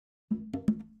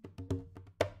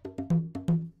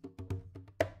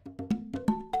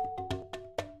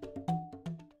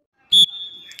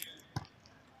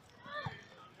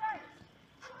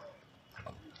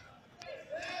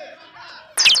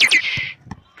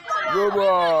Good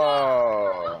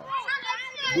ball.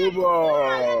 Good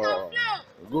ball.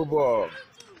 Good ball.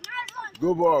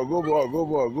 Good ball. Good ball. Good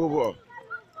ball. Good ball.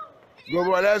 Good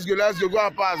ball. Let's go. Let's go. Go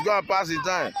and pass. Go and pass in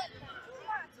time.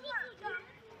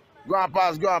 Go and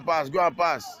pass. Go and pass. Go and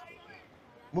pass.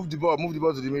 Move the ball. Move the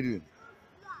ball to the middle.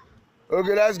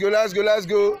 Okay. Let's go. Let's go. Let's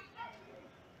go.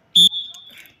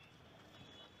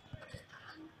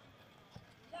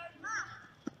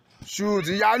 Shoot.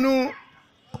 Yanu.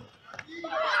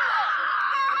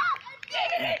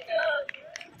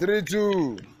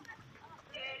 3-2.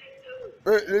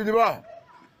 Hey, leave the ball.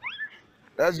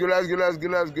 Let's go, let's go, let's go,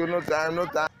 let's go. No time, no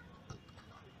time.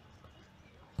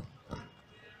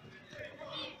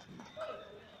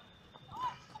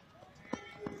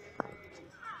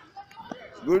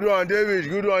 Good one, David.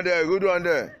 Good one there. Good one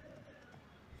there.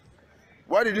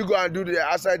 Why did you go and do the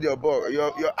outside your ball?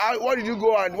 What did you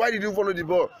go and why did you follow the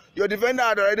ball? Your defender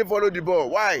had already followed the ball.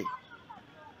 Why?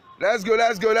 Let's go,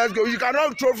 let's go, let's go. You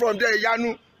cannot throw from there,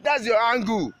 Yanu. That's your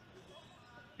angle.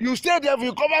 You stay there.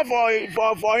 You cover for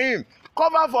him.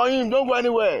 Cover for him. Don't go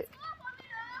anywhere.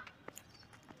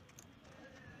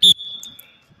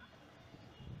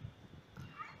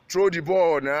 Throw the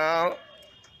ball now.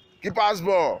 Keeper's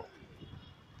ball.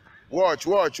 Watch,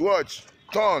 watch, watch.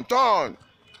 Turn, turn.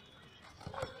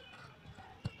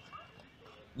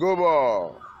 Go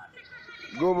ball.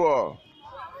 Go ball.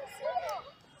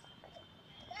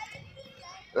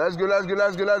 Let's go, let's go,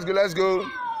 let's go, let's go, let's go.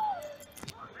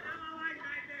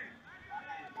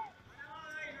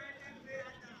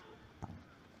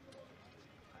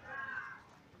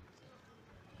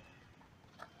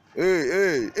 Hey,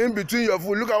 hey, in between your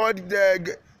foot, look at what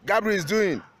Gabriel is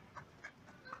doing.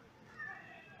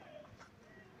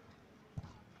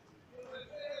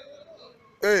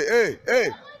 Hey, hey, hey.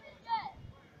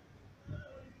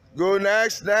 Go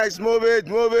next, next, move it,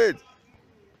 move it.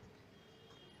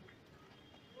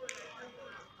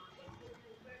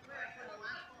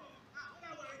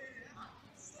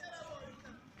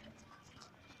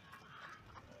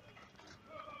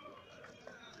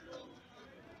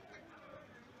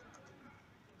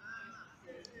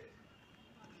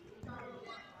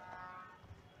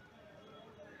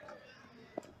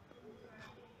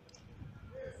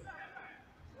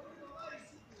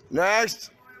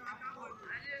 Next.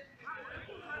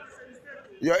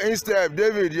 Your instep,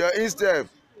 David, your instep.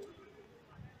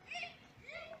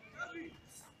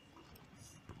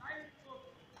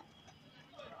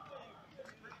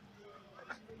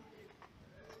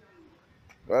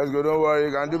 Let's go, don't worry,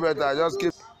 you can do better. Just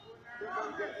keep.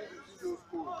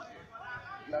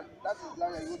 That is how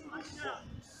you're going to move the ball.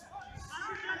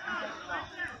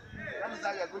 That is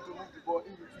how you're going to move the ball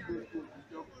in between those goals.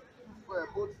 You for your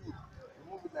both foot, you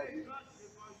move it like this.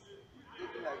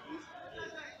 Take it like this.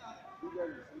 Do that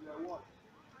with the one.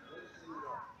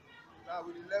 Now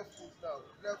with the left foot now.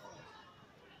 Left foot.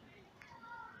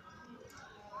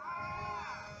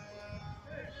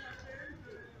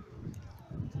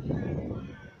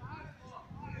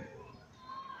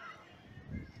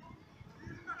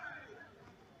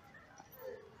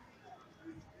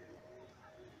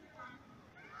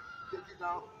 Take it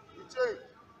now. You change.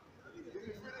 If you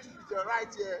finish with your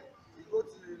right here, you go to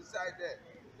the side there.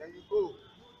 Then you go.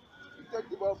 You take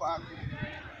the ball back.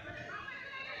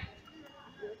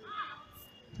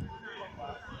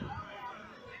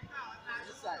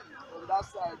 This side, from that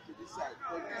side to this side,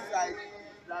 from this side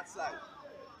to that side.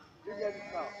 You get it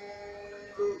now.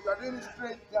 So you are doing it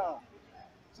straight down.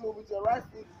 So with your right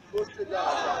foot, you go straight down.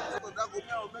 So that will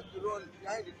now make the run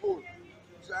behind the goal.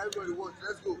 So everybody wants.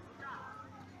 Let's go.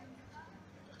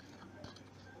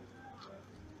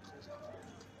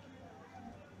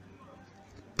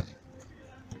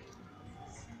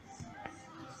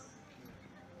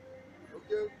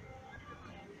 Okay.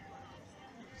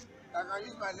 I can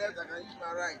use my left, I can use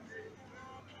my right.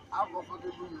 How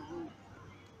comfortable you will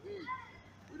be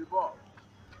with the ball.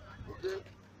 Okay?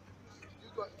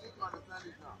 You understand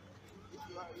it now. If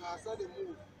you understand the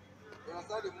move, you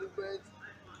understand the movement,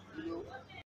 you know.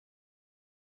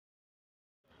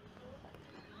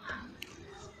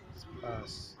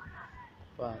 Pass.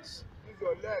 Pass. Use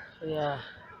your leg. Yeah.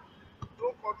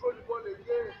 Don't control the ball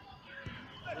again.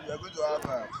 So you're going to have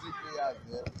 3 players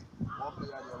there. One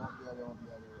player there, one player there, one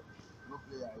player there. No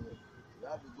player here. You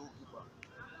have the goalkeeper.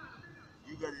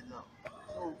 You get it now.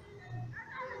 So,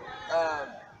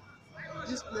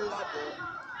 this player there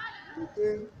will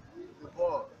bring the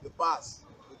ball, the pass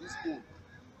to this goal.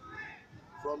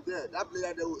 From there, that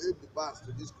player there will aim the pass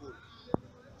to this goal.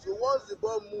 So once the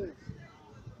ball moves,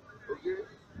 okay,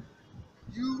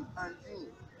 you and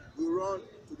you will run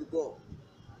to the ball.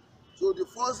 So the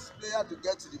first player to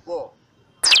get to the ball,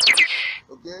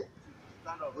 okay,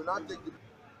 Stand up. Do not take the.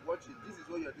 Watch it. This is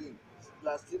what you're doing. You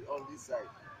are still on this side.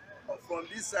 But from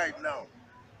this side now,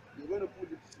 you're going to put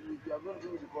the. You are going to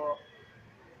do the ball.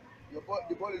 The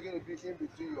ball is going to be in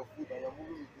between your foot, and you're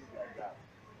moving with it like that.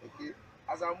 Okay.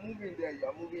 As I'm moving there, you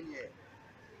are moving here.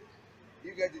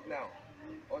 You get it now.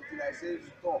 Until I say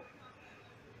stop,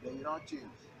 then you don't change.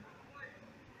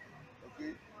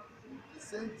 Okay. The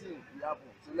same thing will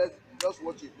happen. So let's just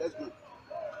watch it. Let's go.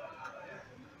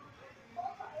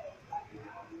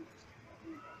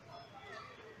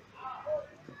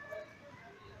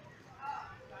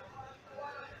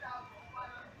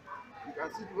 You can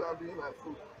see the way I'm doing my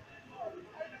foot.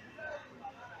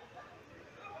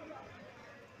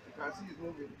 You can see it's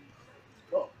moving.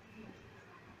 Stop.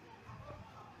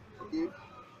 Okay.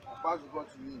 I pass the ball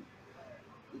to me.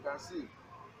 You can see.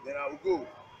 Then I will go.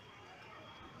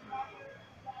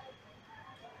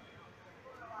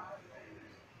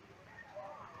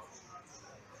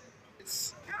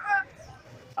 It's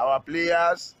our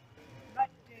players.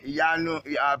 Iyanu,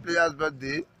 our players'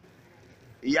 birthday.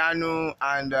 Iyanu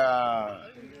and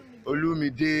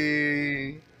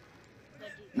Olumide.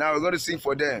 Now we're going to sing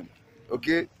for them.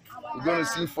 Okay? We're going to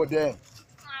sing for them.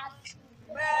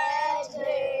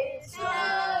 Birthday to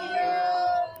you.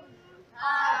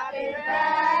 Happy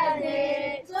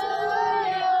birthday to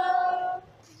you.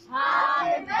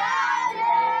 Happy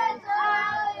birthday to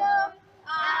you.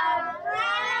 Our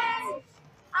friends.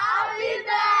 Happy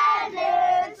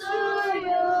birthday to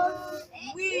you.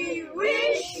 We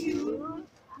wish you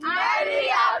very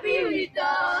happy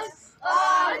returns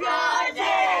of your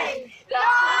day.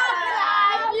 God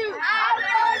bless you and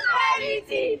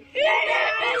prosperity.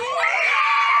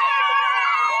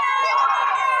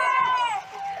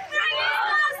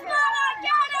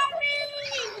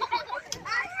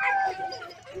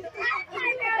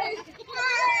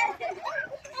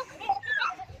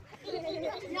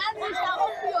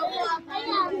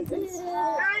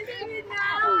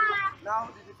 Now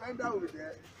the defender will be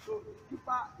there. So the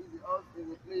keeper is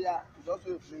a player, is also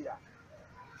a player.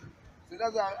 So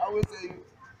that's why I always say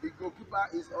the goalkeeper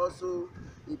is also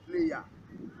a player.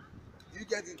 Do you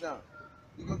get it now?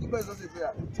 The goalkeeper is also a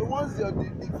player. So once the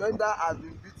defender has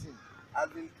been beaten, has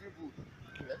been crippled,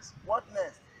 Yes. what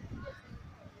next?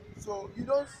 So you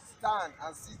don't stand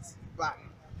and sit back.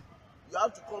 You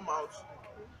have to come out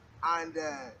and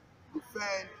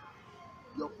defend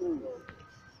your pole.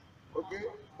 Okay?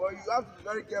 But you have to be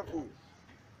very careful.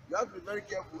 You have to be very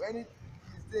careful. Any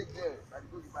mistake there, like the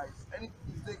goalkeeper is, any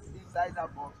mistake inside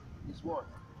that box is what?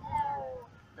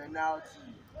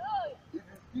 Penalty. If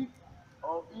you kick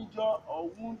or injure or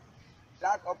wound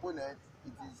that opponent,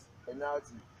 it is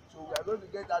penalty. So we are going to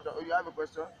get that. Oh, you have a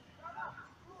question?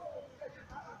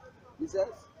 He says?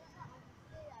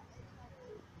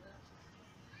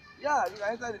 Yeah, you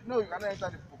can enter the, no, you cannot enter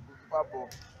the goalkeeper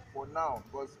box for now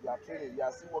because we are training. We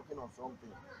are still working on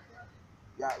something.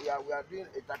 We are doing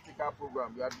a tactical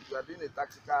program. We are doing a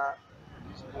tactical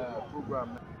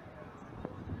program.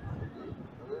 Okay,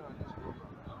 we're going on this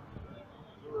program.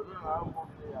 So we're going to have one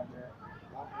player there,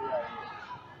 one player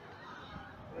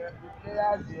here. The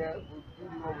players here will be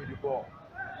the one with the ball.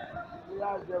 The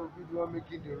players there will be the one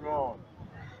making the run.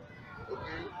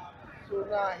 Okay. So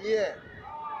now here,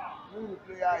 you the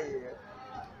player here.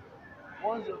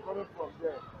 Once you're coming from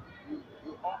there, you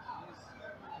up this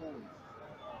cone.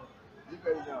 You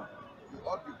get it now. You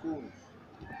up the cone.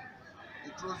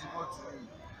 It throws the ball to you.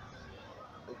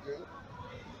 Okay.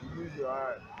 You use your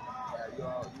hand.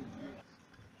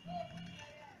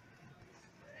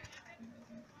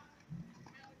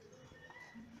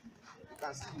 You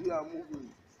can see we are moving.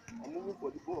 I'm moving for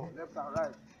the ball, left and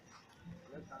right.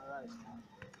 Left and right.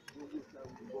 Moving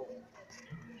with the ball.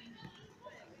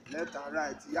 Left and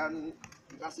right. Yanu. You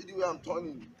can see the way I'm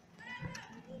turning.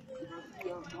 You can see the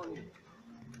way I'm turning.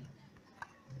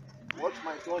 Watch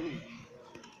my turning.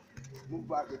 Move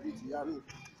back a bit, Yanu.